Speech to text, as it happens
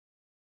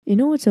You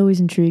know what's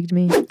always intrigued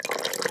me?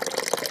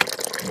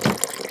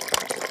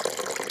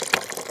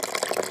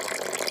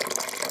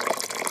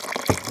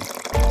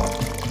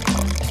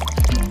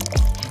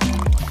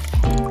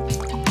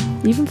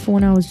 Even for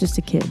when I was just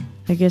a kid.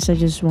 I guess I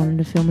just wanted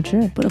to feel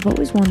mature. But I've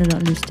always wanted to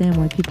understand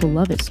why people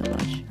love it so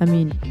much. I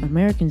mean,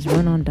 Americans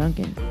run on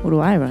Dunkin'. What do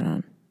I run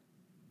on?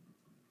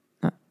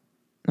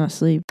 Not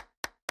sleep.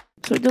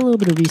 So I did a little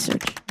bit of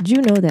research. Did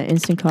you know that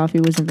instant coffee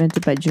was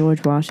invented by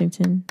George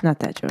Washington? Not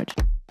that George.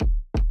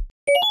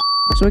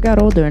 So I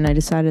got older and I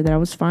decided that I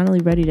was finally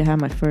ready to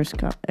have my first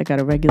cup. I got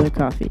a regular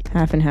coffee,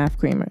 half and half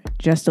creamer,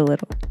 just a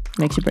little.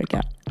 Makes you break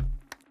out.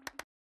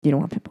 You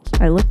don't want pimples.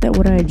 I looked at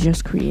what I had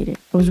just created.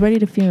 I was ready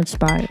to feel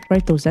inspired,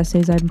 write those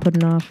essays I've been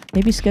putting off,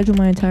 maybe schedule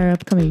my entire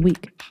upcoming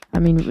week. I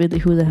mean, really,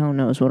 who the hell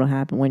knows what'll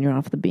happen when you're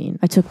off the bean.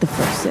 I took the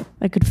first sip.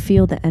 I could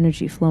feel the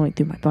energy flowing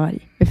through my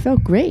body. It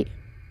felt great.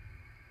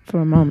 For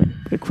a moment,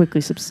 but it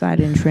quickly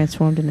subsided and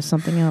transformed into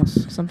something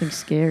else, something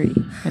scary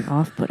and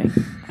off-putting.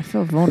 I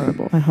felt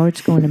vulnerable. My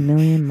heart's going a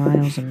million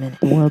miles a minute.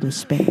 The world was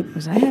spinning.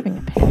 Was I having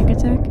a panic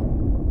attack?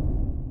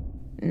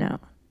 No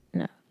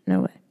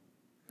way.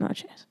 Not a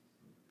chance.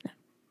 No.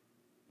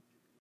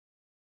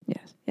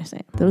 Yes, I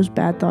am. Those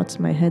bad thoughts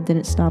in my head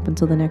didn't stop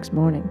until the next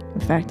morning.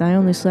 In fact, I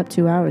only slept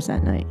 2 hours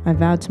that night. I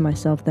vowed to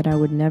myself that I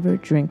would never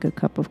drink a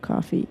cup of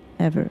coffee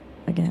ever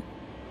again.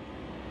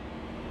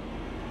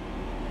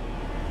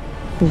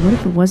 But what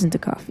if it wasn't the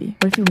coffee?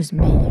 What if it was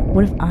me?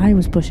 What if I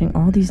was pushing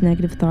all these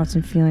negative thoughts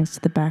and feelings to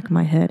the back of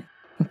my head,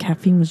 and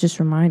caffeine was just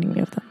reminding me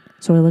of them?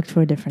 So I looked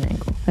for a different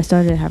angle. I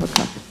started to have a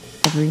cup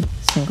every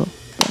single day.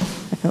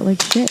 I felt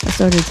like shit. I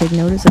started to take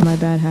notice of my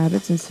bad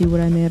habits and see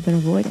what I may have been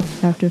avoiding.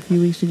 After a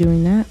few weeks of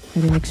doing that, I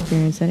didn't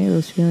experience any of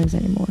those feelings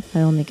anymore. I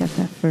only got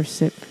that first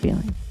sip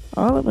feeling.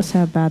 All of us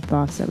have bad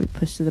thoughts that we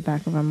push to the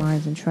back of our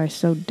minds and try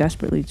so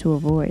desperately to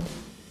avoid.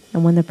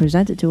 And when they're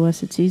presented to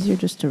us, it's easier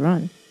just to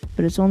run.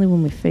 But it's only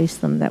when we face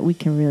them that we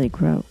can really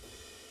grow.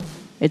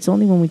 It's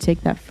only when we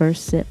take that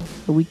first sip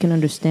that we can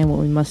understand what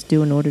we must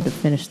do in order to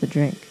finish the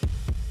drink.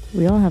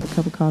 We all have a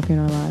cup of coffee in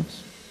our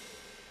lives.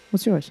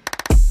 What's yours?